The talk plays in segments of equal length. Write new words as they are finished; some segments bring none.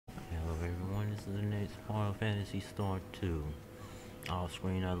is Final Fantasy Star 2. Off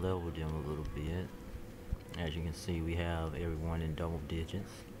screen I leveled them a little bit. As you can see, we have everyone in double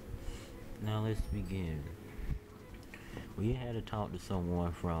digits. Now let's begin. We had to talk to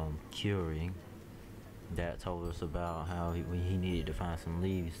someone from Curie that told us about how he needed to find some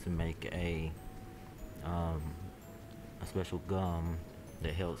leaves to make a special gum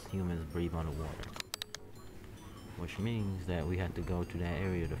that helps humans breathe underwater. Which means that we have to go to that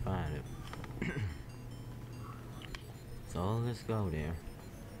area to find it. So let's go there.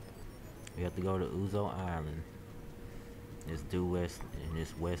 We have to go to Uzo Island. It's due west, and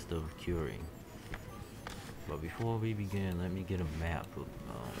it's west of Curie. But before we begin, let me get a map of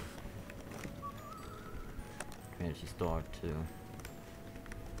Phantasy Star 2.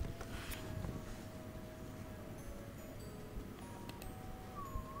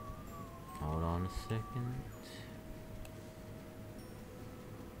 Hold on a second.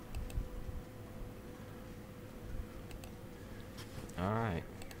 Alright,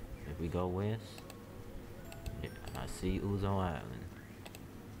 if we go west, I see Uzo Island.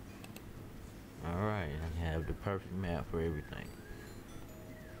 Alright, I have the perfect map for everything.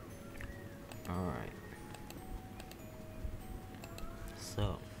 Alright.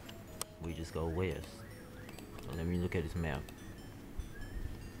 So, we just go west. So let me look at this map.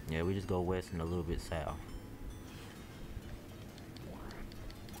 Yeah, we just go west and a little bit south.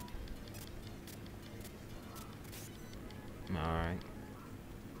 Alright.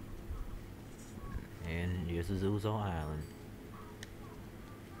 And this is Uzo Island.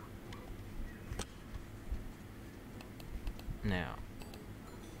 Now,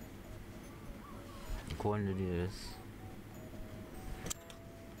 according to this,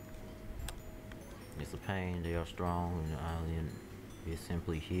 it's a pain, they are strong, and the island is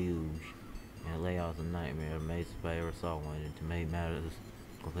simply huge, and the layout's a nightmare. Amazed if I ever saw one, and to make matters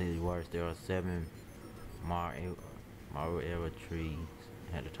completely worse, there are 7 Maru era trees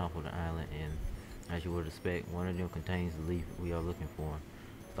at the top of the island, and as you would expect, one of them contains the leaf we are looking for.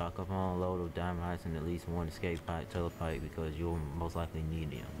 Stock up on a load of dynamites and at least one escape pipe, telepipe, because you'll most likely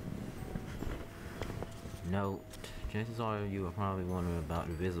need them. Note, chances are you are probably wondering about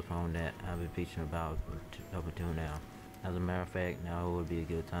the visiphone that I've been preaching about up until now. As a matter of fact, now would be a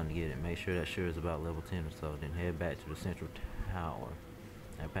good time to get it. Make sure that sure is about level 10 or so, then head back to the central tower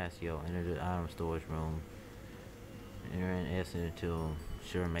at Paseo, enter the item storage room, enter an S until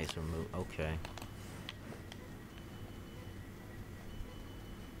sure makes her move. Okay.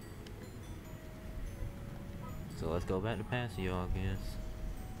 So let's go back to Paseo, I guess.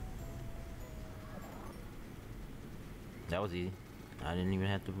 That was easy. I didn't even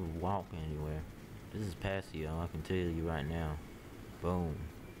have to walk anywhere. This is Paseo, I can tell you right now. Boom.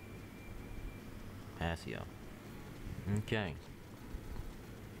 Paseo. Okay.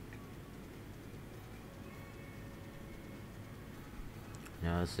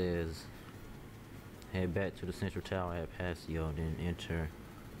 Now it says head back to the central tower at Paseo, then enter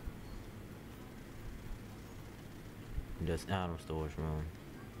this item storage room.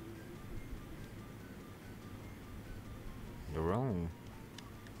 The room.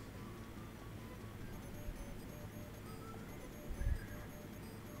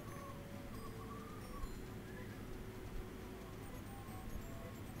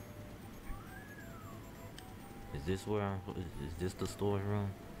 Is this where is this the storage room?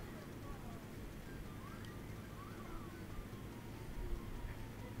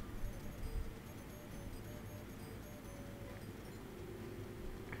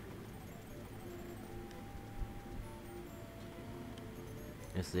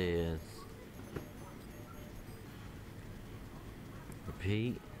 It says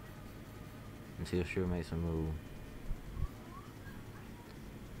repeat until sure makes a move.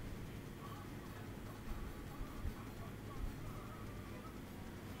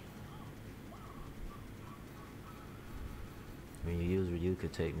 When you use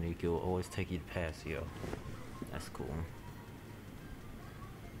Ryuka technique, it will always take you to Paseo. That's cool.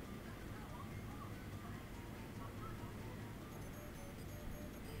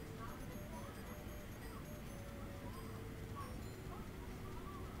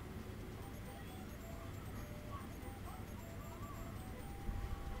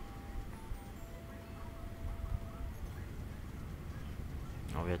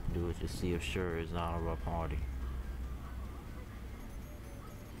 All we have to do is just see if Sure is out of our party.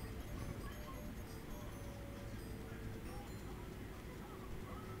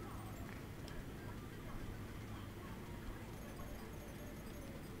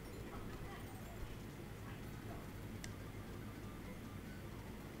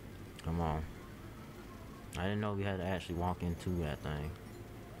 Come on. I didn't know we had to actually walk into that thing.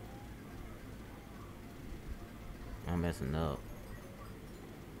 I'm messing up.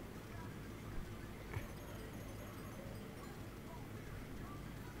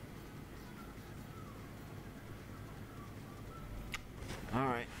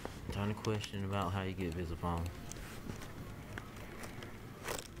 Alright, time to question about how you get Visiphone.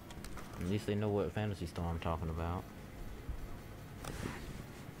 At least they know what Phantasy store I'm talking about.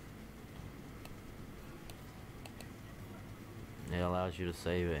 It allows you to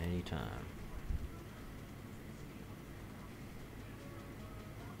save at any time.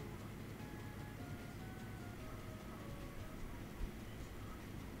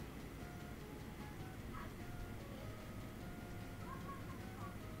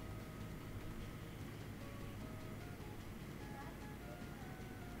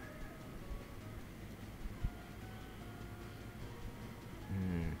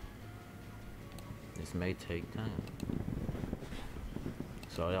 This may take time.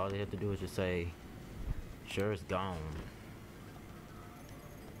 So all they have to do is just say, sure, it's gone.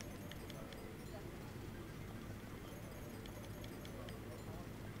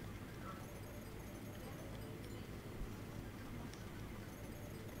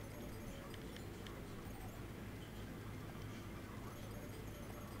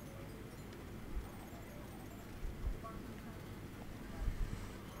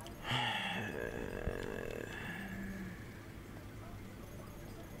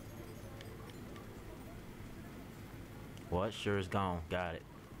 What? Sure is gone. Got it.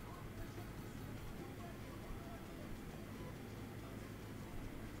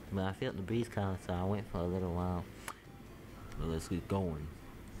 But I felt the breeze coming, so I went for a little while. But let's get going.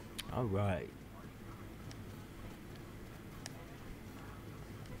 Alright.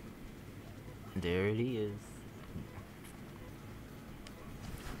 There it is.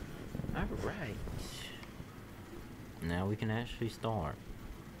 Alright. Now we can actually start.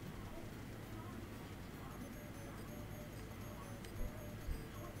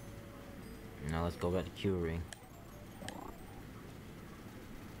 Now let's go back to curing.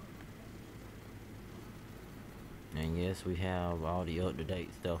 And yes, we have all the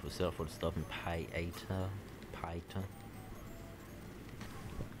up-to-date stuff except for the stuff in Python.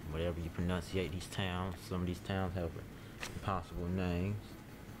 Whatever you pronunciate these towns. Some of these towns have impossible names.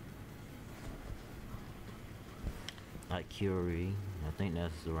 Like Curie. I think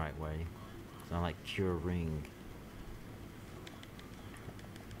that's the right way. Sound like curing.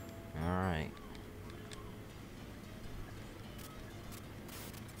 Alright.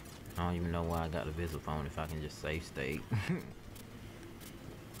 I don't even know why I got the Visiphone if I can just save state.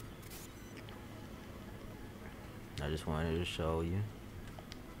 I just wanted to show you.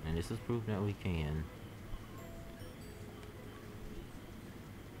 And this is proof that we can.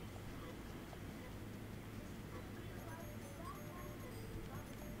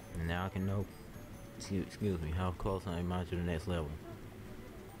 And now I can know, excuse me, how close I am to the next level.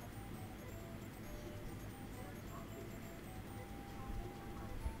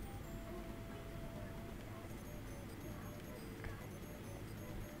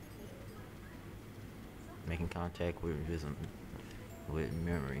 Making contact with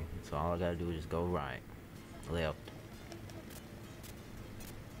memory. So all I gotta do is just go right, left.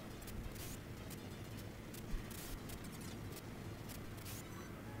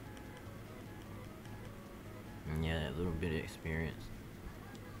 And yeah, that little bit of experience.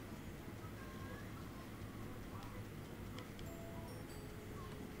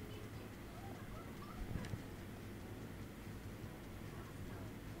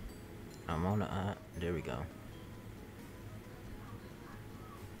 I'm on the there we go.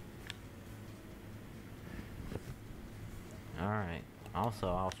 Alright. Also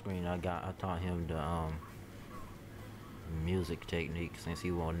off screen I taught him the music technique since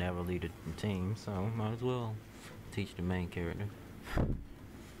he will never lead a team, so might as well teach the main character.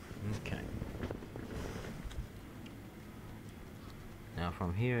 Okay. Now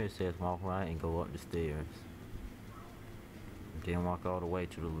from here it says walk right and go up the stairs. Then walk all the way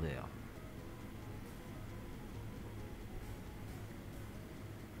to the left.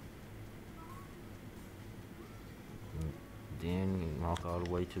 Then walk all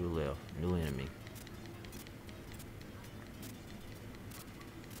the way to the left. New enemy.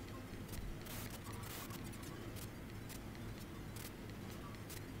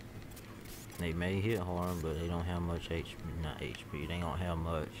 They may hit hard, but they don't have much HP. Not HP. They don't have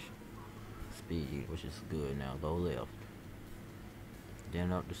much speed, which is good. Now go left.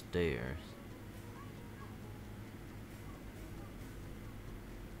 Then up the stairs.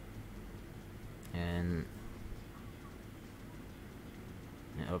 And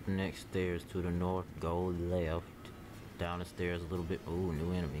up the next stairs to the north, go left. Down the stairs a little bit. Ooh,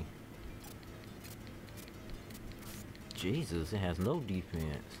 new enemy. Jesus, it has no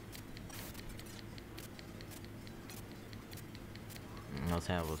defense. Let's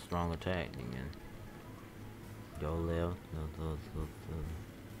have a strong attack then. Go left.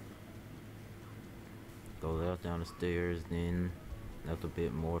 Go left down the stairs, then left a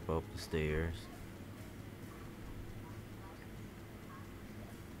bit more up the stairs.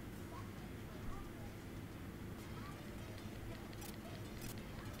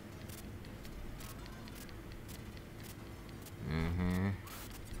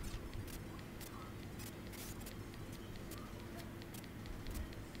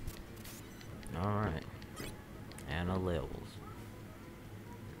 Alright. And the levels.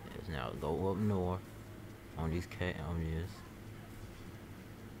 Let's now go up north on these on this.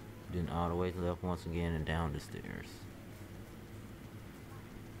 Then all the way left once again and down the stairs.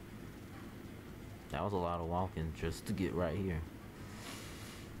 That was a lot of walking just to get right here.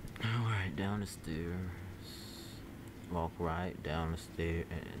 Alright, down the stairs. Walk right down the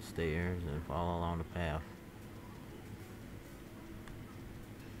stairs and follow along the path.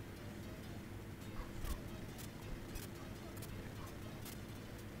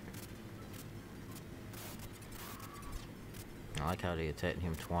 I like how they attacked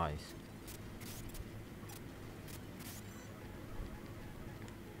him twice.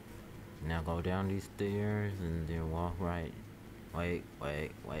 Now go down these stairs and then walk right. Wait, where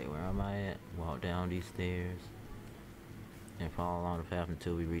am I at? Walk down these stairs and follow along the path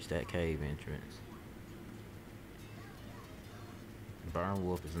until we reach that cave entrance. Burn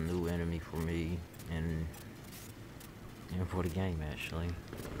Wolf is a new enemy for me and for the game actually.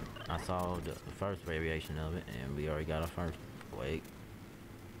 I saw the first variation of it and we already got our first. Wait.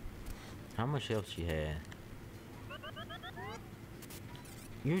 How much health she had?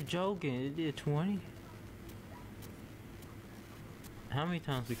 You're joking, it did 20? How many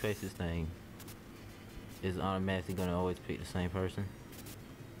times we face this thing? Is it automatically gonna always pick the same person?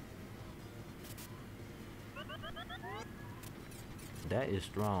 That is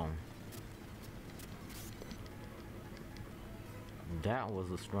strong. That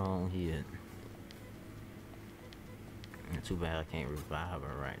was a strong hit. Too bad I can't revive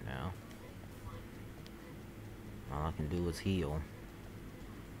her right now. All I can do is heal.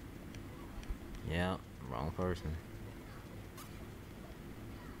 Yep, wrong person.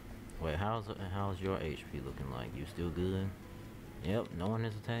 Wait, how's your HP looking like? You still good? Yep, no one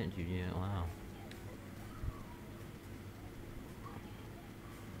has attacked you yet. Wow.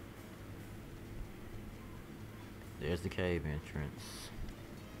 There's the cave entrance.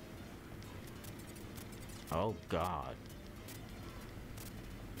 Oh God.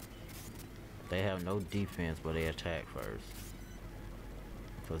 They have no defense, but they attack first.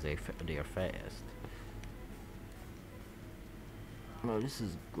 Because they are fast. Well, this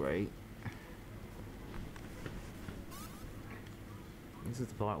is great. This is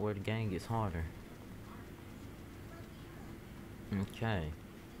the part where the game gets harder. Okay.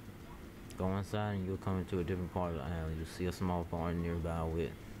 Go inside and you'll come into a different part of the island. You'll see a small barn nearby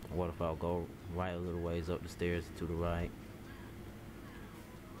with a waterfall. Go right a little ways up the stairs to the right.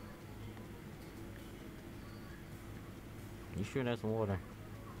 You sure that's water?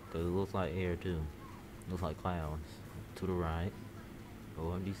 Because it looks like air too. Looks like clouds. To the right.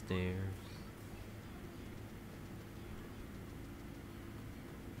 Go up these stairs.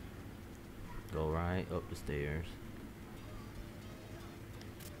 Go right up the stairs.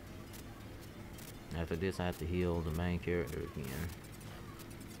 After this I have to heal the main character again.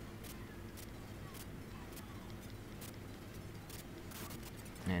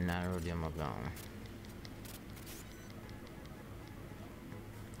 And neither of them are gone.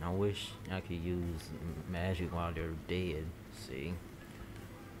 I wish I could use magic while they're dead, see?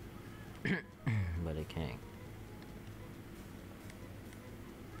 But I can't.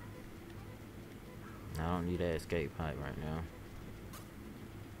 I don't need that escape pipe right now.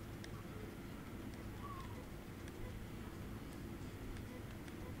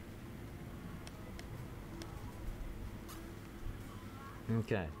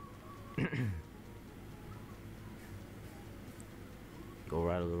 Okay. Go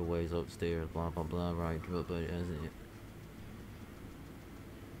right a little ways upstairs, blah blah blah, right, but that's it.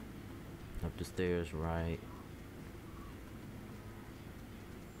 Up the stairs, right.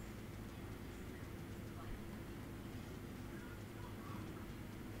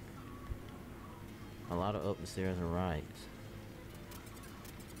 A lot of up the stairs and rights.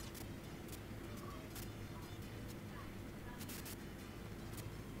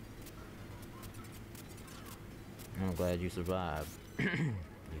 I'm glad you survived.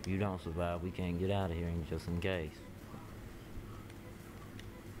 If you don't survive, we can't get out of here, just in case.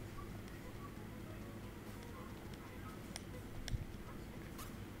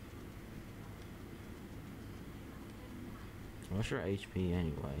 What's your HP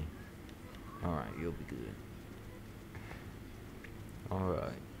anyway? Alright, you'll be good.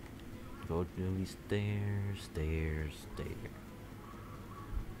 Alright. Go through these stairs.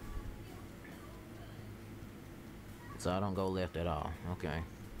 So I don't go left at all. Okay.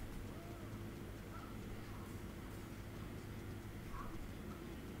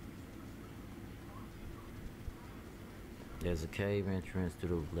 There's a cave entrance to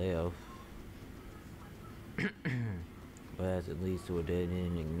the left. But as it leads to a dead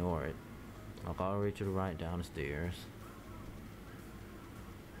end, ignore it. Walk all the way to the right down the stairs.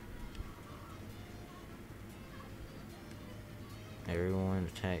 Everyone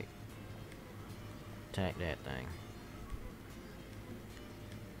attack that thing.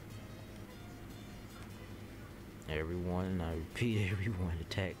 Everyone, and I repeat, everyone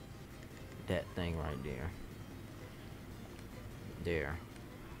attack that thing right there. There.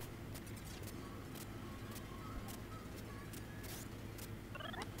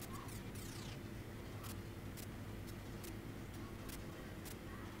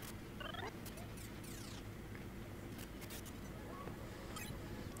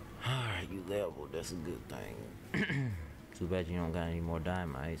 Alright, you leveled, that's a good thing. Too bad you don't got any more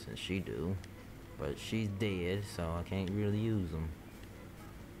dynamites, and she do. But she's dead, so I can't really use them.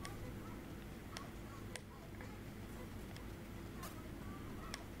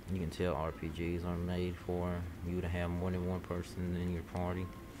 You can tell RPGs are made for you to have more than one person in your party.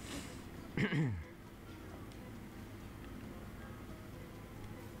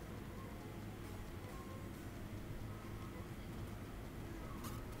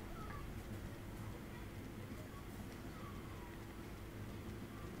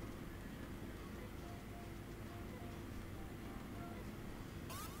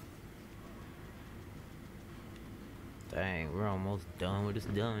 Dang, we're almost done with this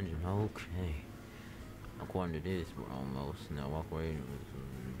dungeon. Okay. According to this, we're almost. Now walk away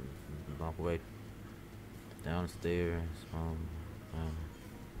down the stairs.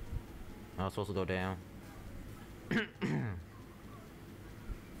 I was supposed to go down.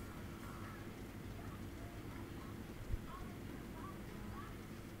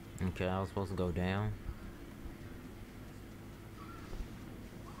 Okay, I was supposed to go down.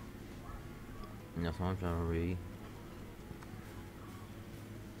 And that's what I'm trying to read.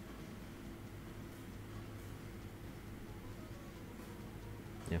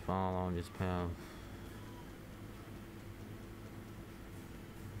 If all on this path.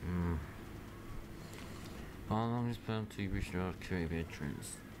 Follow along this path till you reach the cave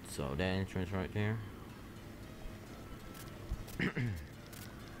entrance. So that entrance right there. You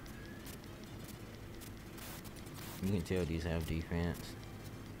can tell these have defense.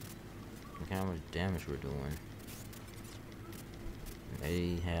 Look how much damage we're doing.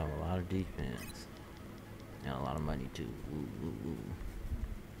 They have a lot of defense. And a lot of money too. Ooh.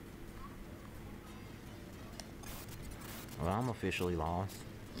 Well, I'm officially lost.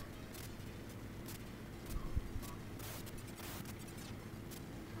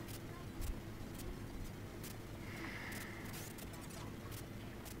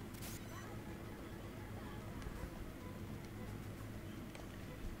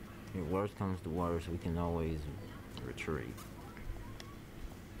 If worst comes to worst, we can always retreat.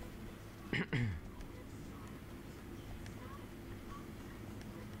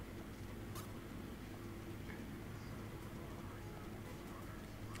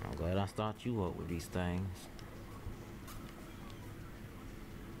 I'm glad I start you up with these things.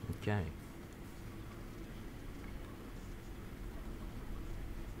 Okay.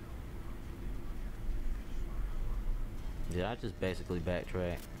 Did I just basically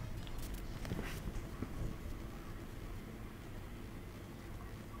backtrack?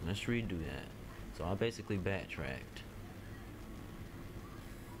 Let's redo that. So I basically backtracked.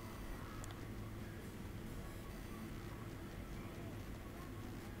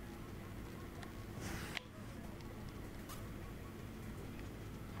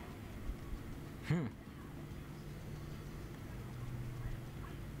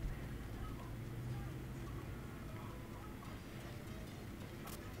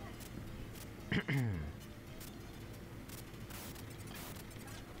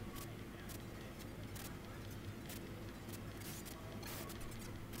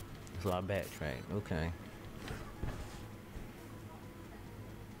 So I backtracked. Okay.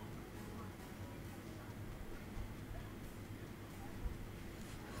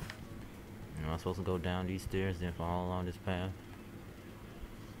 Am I supposed to go down these stairs then follow along this path?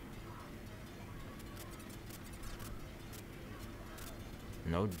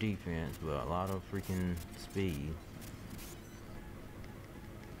 No defense, but a lot of freaking speed.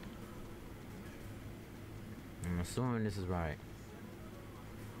 I'm assuming this is right.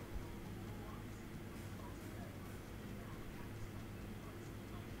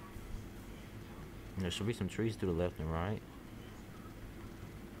 There should be some trees to the left and right.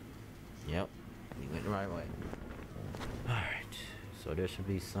 Yep, you went the right way. Alright, so there should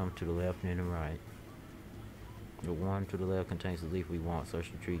be some to the left and the right. The one to the left contains the leaf we want.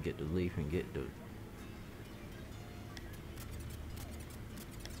 Search the tree, get the leaf, and get the...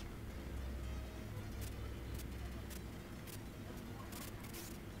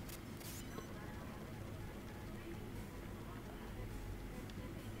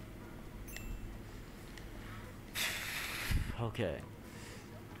 Okay.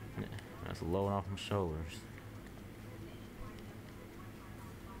 That's a load off my shoulders.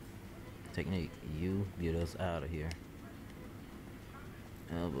 Technique, you get us out of here.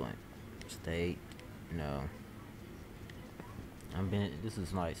 Oh boy. State, no. This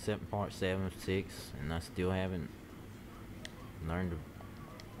is like part 7 of 6, and I still haven't learned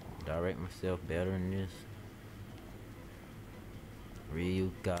to direct myself better in this.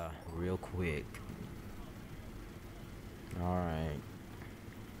 Real quick. Alright.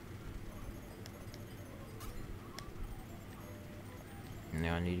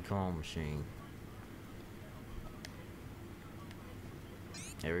 Now I need a clone machine.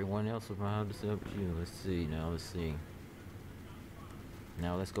 Everyone else will have this up to you. Let's see.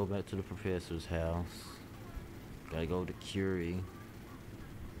 Now let's go back to the professor's house. Gotta go to Curie.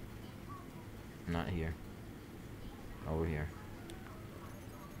 Not here. Over here.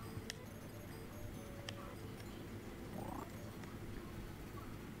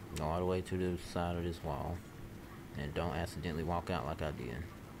 Go all the way to the side of this wall. And don't accidentally walk out like I did.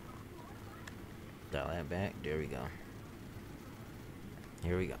 Dial that back. There we go.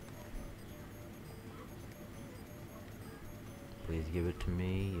 Here we go. Please give it to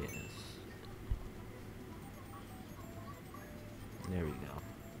me. Yes. There we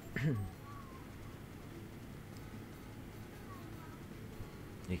go.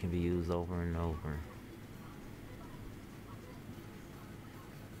 It can be used over and over.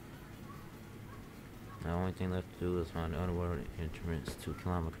 The only thing left to do is find the underwater entrance to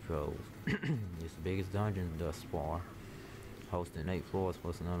climate controls. It's the biggest dungeon thus far, hosting 8 floors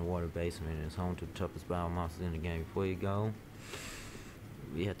plus an underwater basement, and it's home to the toughest battle monsters in the game. Before you go,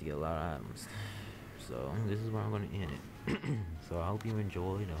 we have to get a lot of items. So this is where I'm going to end it. So I hope you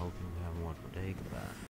enjoyed. I hope you have a wonderful day. Goodbye.